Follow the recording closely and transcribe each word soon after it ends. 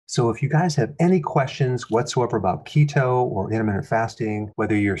So if you guys have any questions whatsoever about keto or intermittent fasting,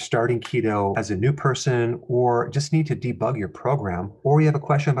 whether you're starting keto as a new person or just need to debug your program, or you have a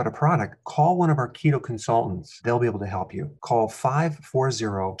question about a product, call one of our keto consultants. They'll be able to help you. Call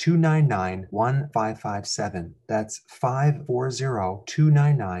 540-299-1557. That's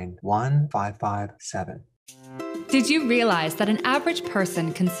 540-299-1557. Did you realize that an average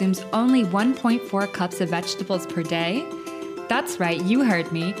person consumes only 1.4 cups of vegetables per day? That's right, you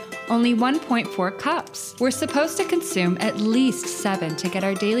heard me. Only 1.4 cups. We're supposed to consume at least 7 to get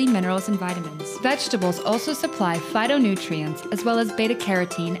our daily minerals and vitamins. Vegetables also supply phytonutrients as well as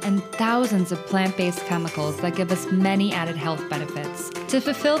beta-carotene and thousands of plant-based chemicals that give us many added health benefits. To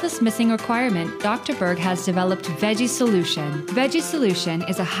fulfill this missing requirement, Dr. Berg has developed Veggie Solution. Veggie Solution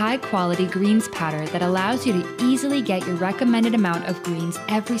is a high-quality greens powder that allows you to easily get your recommended amount of greens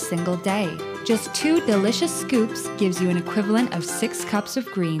every single day. Just 2 delicious scoops gives you an equivalent of 6 cups of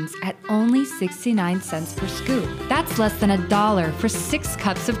greens at only 69 cents per scoop. That's less than $1 for 6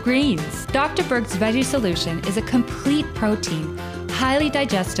 cups of greens. Dr. Berg's Veggie Solution is a complete protein, highly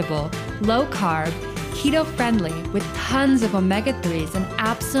digestible, low carb, keto-friendly with tons of omega-3s and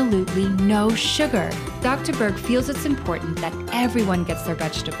absolutely no sugar. Dr. Berg feels it's important that everyone gets their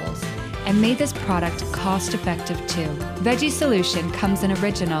vegetables and made this product cost-effective too. Veggie Solution comes in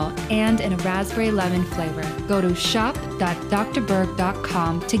original and in a raspberry lemon flavor. Go to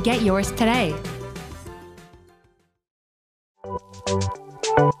shop.drberg.com to get yours today.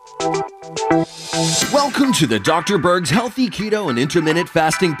 Welcome to the Dr. Berg's Healthy Keto and Intermittent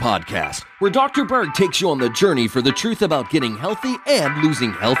Fasting Podcast, where Dr. Berg takes you on the journey for the truth about getting healthy and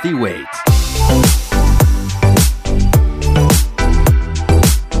losing healthy weight.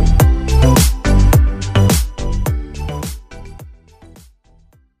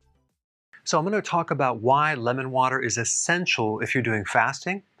 So I'm going to talk about why lemon water is essential if you're doing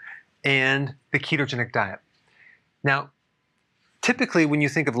fasting and the ketogenic diet. Now, typically when you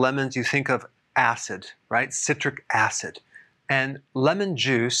think of lemons, you think of acid, right? Citric acid. And lemon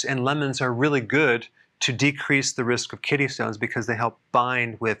juice and lemons are really good to decrease the risk of kidney stones because they help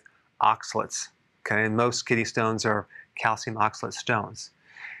bind with oxalates. Okay, and most kidney stones are calcium oxalate stones.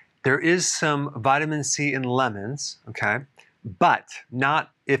 There is some vitamin C in lemons, okay, but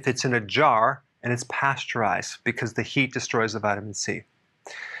not if it's in a jar and it's pasteurized because the heat destroys the vitamin C.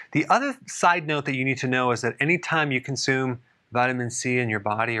 The other side note that you need to know is that anytime you consume vitamin C in your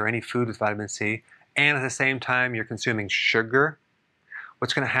body or any food with vitamin C, and at the same time you're consuming sugar,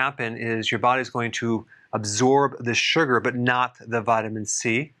 what's going to happen is your body's going to absorb the sugar but not the vitamin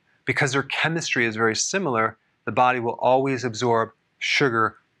C. Because their chemistry is very similar, the body will always absorb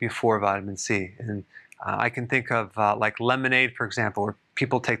sugar before vitamin C. And I can think of like lemonade, for example, where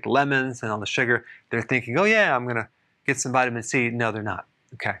people take the lemons and all the sugar. They're thinking, oh yeah, I'm going to get some vitamin C. No, they're not.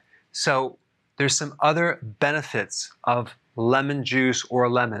 Okay. So there's some other benefits of lemon juice or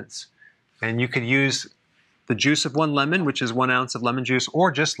lemons. And you could use the juice of 1 lemon, which is 1 ounce of lemon juice,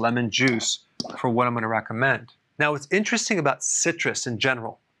 or just lemon juice for what I'm going to recommend. Now, what's interesting about citrus in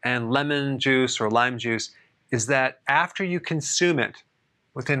general and lemon juice or lime juice is that after you consume it,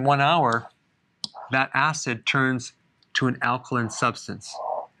 within 1 hour, that acid turns to an alkaline substance.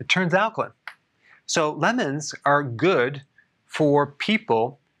 It turns alkaline. So lemons are good for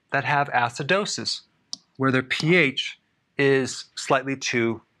people that have acidosis, where their pH is slightly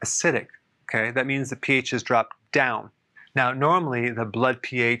too acidic. Okay, that means the pH has dropped down. Now, normally the blood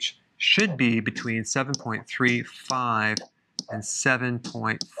pH should be between 7.35 and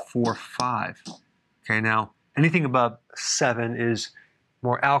 7.45. Okay, now anything above 7 is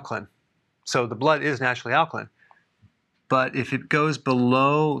more alkaline. So the blood is naturally alkaline. But if it goes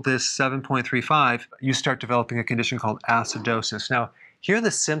below this 7.35, you start developing a condition called acidosis. Now, here are the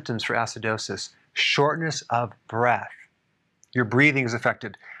symptoms for acidosis. Shortness of breath. Your breathing is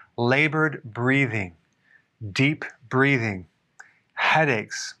affected. Labored breathing. Deep breathing.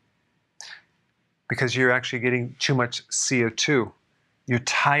 Headaches. Because you're actually getting too much CO2. You're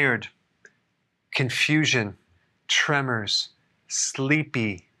tired. Confusion. Tremors.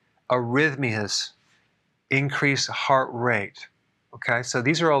 Sleepy. Arrhythmias, increased heart rate. Okay, so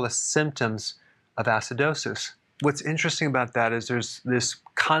these are all the symptoms of acidosis. What's interesting about that is there's this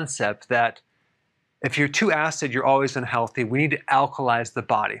concept that if you're too acid, you're always unhealthy. We need to alkalize the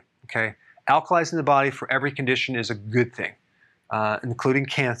body. Okay, alkalizing the body for every condition is a good thing, including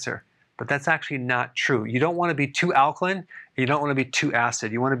cancer. But that's actually not true. You don't want to be too alkaline, and you don't want to be too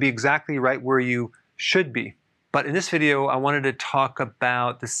acid. You want to be exactly right where you should be. But in this video, I wanted to talk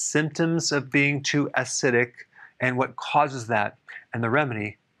about the symptoms of being too acidic and what causes that. And the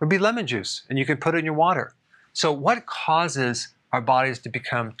remedy would be lemon juice, and you can put it in your water. So what causes our bodies to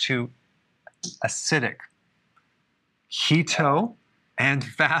become too acidic. Keto and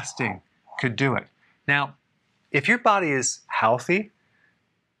fasting could do it. Now, if your body is healthy,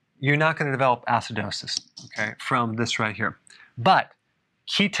 you're not going to develop acidosis, okay, from this right here. But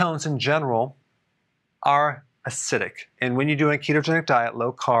ketones in general are acidic. And when you do a ketogenic diet,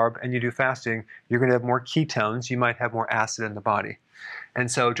 low carb, and you do fasting, you're going to have more ketones. You might have more acid in the body. And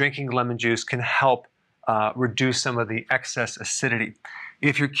so drinking lemon juice can help reduce some of the excess acidity.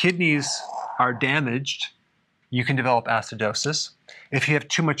 If your kidneys are damaged, you can develop acidosis. If you have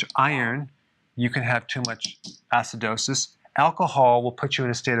too much iron, you can have too much acidosis. Alcohol will put you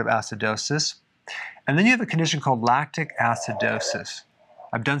in a state of acidosis. And then you have a condition called lactic acidosis.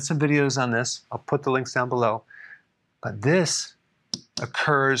 I've done some videos on this. I'll put the links down below. But this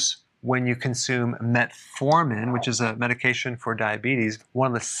occurs when you consume metformin, which is a medication for diabetes. One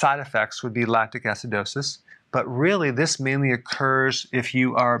of the side effects would be lactic acidosis. But really, this mainly occurs if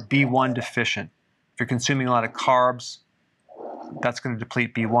you are B1 deficient. If you're consuming a lot of carbs, that's going to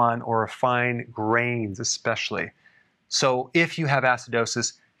deplete B1, or refined grains especially. So if you have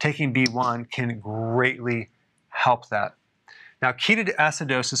acidosis, taking B1 can greatly help that. Now,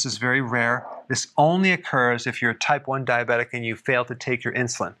 ketoacidosis is very rare. This only occurs if you're type 1 diabetic and you fail to take your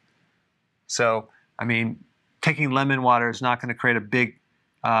insulin. So, I mean, taking lemon water is not going to create a big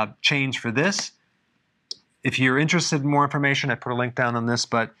change for this. If you're interested in more information, I put a link down on this,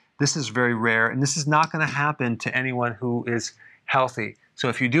 but this is very rare, and this is not going to happen to anyone who is healthy. So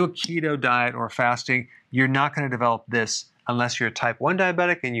if you do a keto diet or fasting, you're not going to develop this unless you're a type 1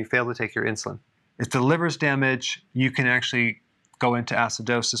 diabetic and you fail to take your insulin. If the liver's damaged, you can actually go into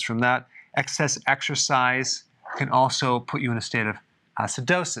acidosis from that. Excess exercise can also put you in a state of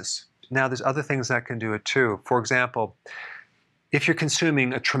acidosis. Now, there's other things that can do it too. For example, if you're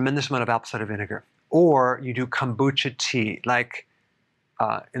consuming a tremendous amount of apple cider vinegar, or you do kombucha tea, like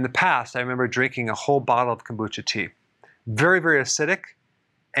in the past, I remember drinking a whole bottle of kombucha tea. Very, very acidic,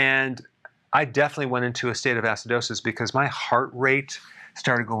 and I definitely went into a state of acidosis because my heart rate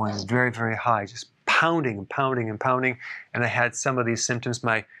started going very, very high, just pounding and pounding and pounding, and I had some of these symptoms.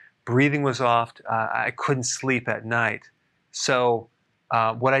 My breathing was off. I couldn't sleep at night. So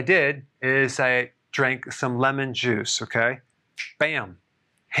what I did is I drank some lemon juice, okay? Bam,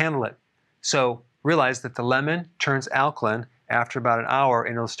 handle it. So realize that the lemon turns alkaline after about an hour,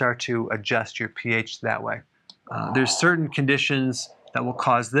 and it'll start to adjust your pH that way. There's certain conditions that will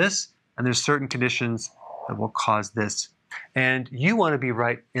cause this, and there's certain conditions that will cause this. And you want to be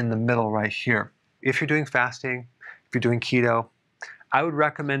right in the middle right here. If you're doing fasting, if you're doing keto, I would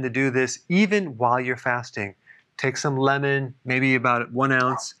recommend to do this even while you're fasting. Take some lemon, maybe about 1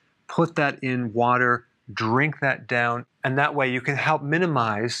 ounce, put that in water, drink that down, and that way you can help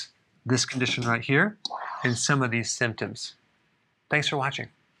minimize this condition right here and some of these symptoms. Thanks for watching.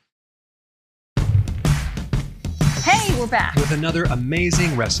 Hey, we're back. With another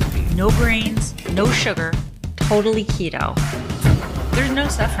amazing recipe. No grains, no sugar, totally keto. There's no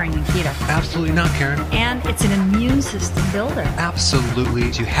suffering in keto. Absolutely not, Karen. And it's an immune system builder.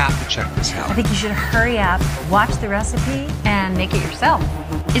 Absolutely. You have to check this out. I think you should hurry up, watch the recipe, and make it yourself.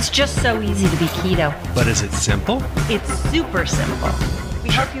 It's just so easy to be keto. But is it simple? It's super simple. We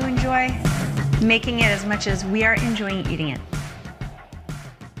hope you enjoy making it as much as we are enjoying eating it.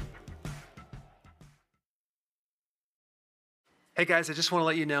 Hey guys, I just want to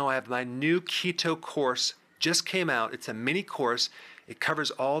let you know I have my new keto course just came out. It's a mini course. It covers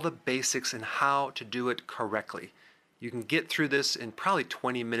all the basics and how to do it correctly. You can get through this in probably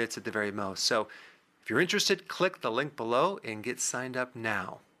 20 minutes at the very most. So if you're interested, click the link below and get signed up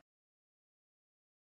now.